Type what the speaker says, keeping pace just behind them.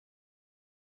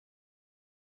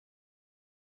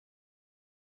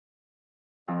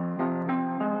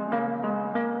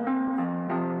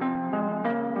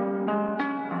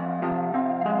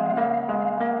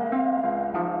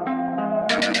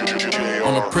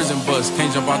prison bus,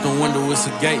 can't jump out the window, it's a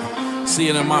gate. See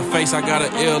it in my face, I got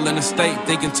an L in the state.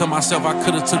 Thinking to myself, I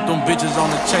could've took them bitches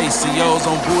on the chase. CEOs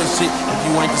on bullshit if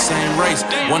you ain't the same race.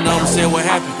 One of them said, what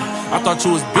happened? I thought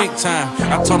you was big time.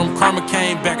 I told him karma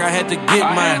came back, I had to get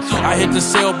mine. I hit the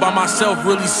cell by myself,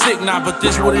 really sick now. But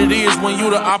this what it is when you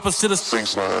the opposite of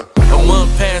six. A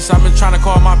month past, I've been trying to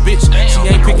call my bitch. She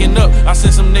ain't picking up, I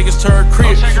sent some niggas to her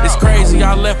crib. It's crazy,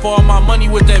 I left all my money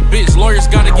with that bitch. Lawyers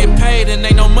gotta get paid and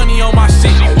ain't no money on my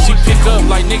shit. She pick up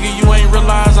like, nigga, you ain't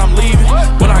realize I'm leaving.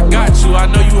 But I got you,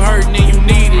 I know you hurting and you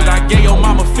need it. I gave your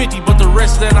mama 50, but the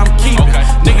rest that I'm keeping.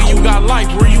 Nigga, you got life,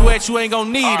 where you at, you ain't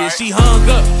gon' need it. She hung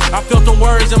up, I felt them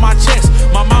words in my chest.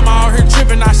 My mama out here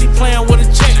tripping, now she playing with a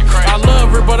check. I love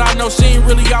her, but I know she ain't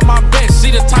really got my best. She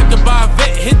the type to buy a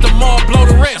vet, hit the mall, blow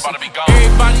the rest.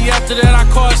 Everybody after that I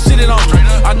call shitting on me.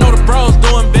 I know the bros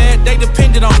doing bad, they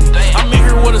depended on me. I'm in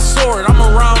here with a sword, I'm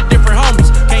around different homies.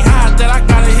 Can't hide that, I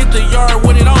gotta hit the yard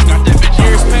with it on me.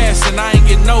 Years pass and I ain't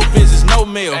get no visits, no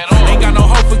mail. Ain't got no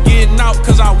hope for getting out,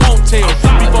 cause I won't tell.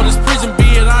 Before this prison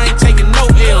bid, I ain't taking no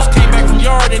L's. Came back from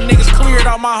yard and niggas cleared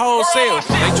out my whole cell.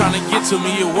 They tryna get to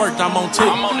me, it worked, I'm on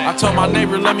tilt. I told my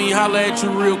neighbor, let me holla at you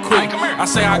real quick. I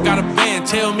say I got a band,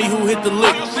 tell me who hit the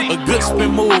lick. A good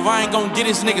spin move, I ain't gon' get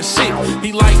this nigga shit.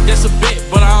 He like, that's a bet,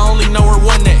 but I only know where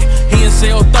one at. He in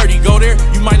cell 30, go there,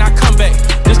 you might not come back.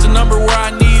 This the number where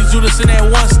I need you to send that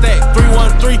one stack.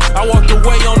 313, I walked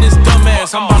away on this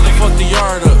dumbass. I'm about to fuck the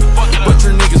yard up. But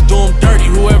your niggas do them dirty,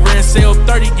 whoever in cell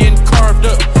 30 getting carved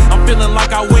up. I'm feeling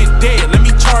like I went dead, let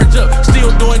me charge up.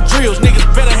 Still doing drills, niggas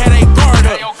better have they guard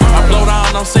up. I blow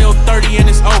down on cell 30 and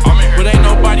it's open. But ain't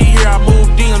nobody here, I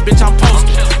moved in, bitch, I'm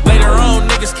posted. Later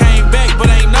on, niggas came back, but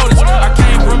ain't noticed. I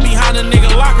came from behind a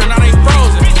nigga locker, now they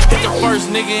frozen. Hit the first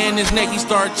nigga in his neck, he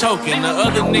started choking. The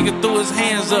other nigga threw his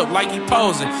hands up like he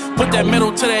posing. Put that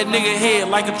metal to that nigga head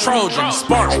like a Trojan.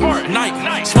 Spark,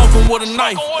 night, smoking with a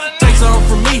knife. Take something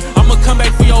from me, I'ma come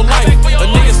back for your life. A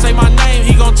nigga say my name,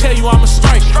 he gon' tell you I'm a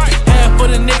strike. Half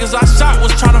of the niggas I shot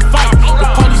was tryna fight. The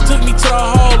police took me to the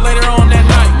hall later on that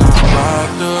night.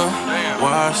 Locked up,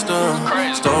 washed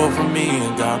up, stole from me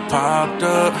and got popped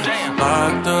up.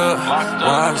 Locked up,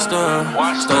 washed up,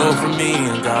 stole from me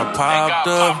and got popped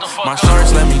up. My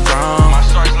shorts let me drown,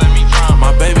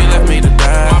 my baby left me to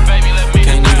die.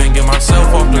 Can't even get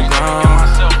myself off the ground,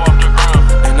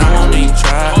 and I won't even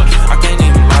try. I can't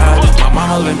even lie, my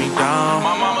mama let me down.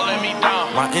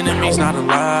 My enemy's not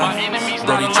alive.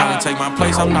 Brody tryna take my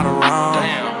place, I'm not around.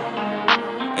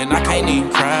 And I can't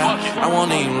even cry, I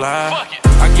won't even lie.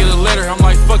 I get a letter, I'm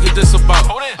like, fuck is this about?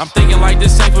 I'm thinking like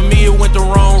this ain't for me, it went the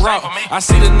wrong route. I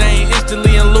see the name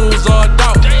instantly and lose all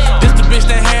doubt. This the bitch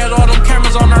that had all them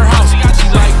cameras on her house. She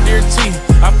like, dear T,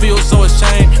 I feel so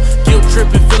ashamed. Guilt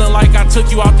tripping, feeling like I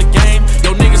took you out the game.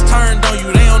 Your niggas turned on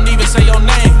you, they don't even say your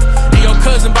name. And your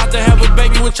cousin about to have a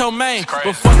baby with your man.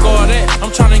 But fuck all that, I'm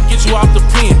trying to get you out the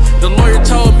pen. The lawyer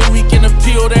told me we can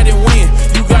appeal that and win.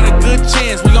 You got a good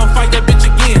chance, we gon' fight that bitch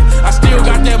again. I still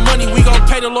got that money, we gon'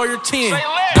 pay the lawyer 10.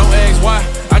 Don't ask why,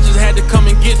 I just had to come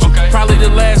and get you. Probably the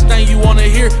last thing you wanna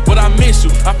hear, but I miss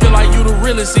you. I feel like you the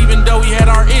realest even though we had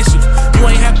our issues. You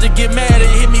ain't have to get mad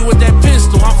and hit me with that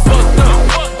pistol. I'm fucked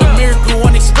up, a miracle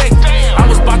unexpected. I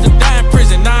was about to die in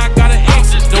prison, now I gotta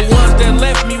exit. The ones that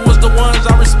left me was the ones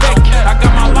I respect. I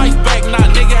got my life back, nah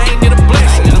nigga, ain't it a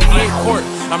blessing? We in court,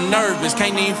 I'm nervous,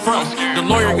 can't even front. The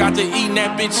lawyer got to eating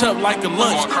that bitch up like a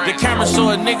lunch. The camera show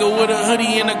a nigga with a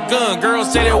hoodie and a gun. Girl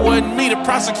said it wasn't me, the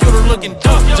prosecutor looking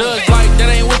dumb. Judge like, that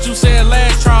ain't what you said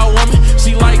last trial, woman.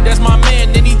 She like, that's my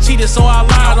man, then he cheated, so I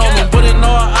lied on him. But in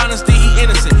all honesty, he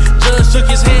innocent. Judge shook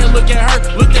his hand, looked at her,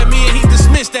 looked at me, and he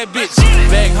dismissed that bitch.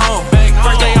 Back home,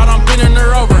 first day out, I'm bending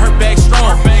her over, her back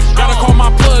strong. Gotta call my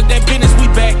plug, that business,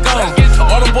 we back on.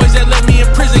 All them boys that left me in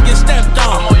prison get stepped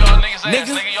on.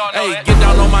 Nigga, hey, get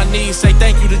down on my knees, say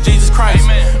thank you to Jesus Christ.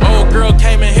 Old girl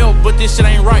came and helped, but this shit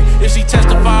ain't right. If she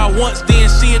testified once, then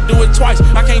she'd do it twice.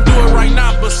 I can't do it right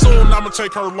now, but soon I'ma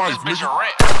take her life, nigga.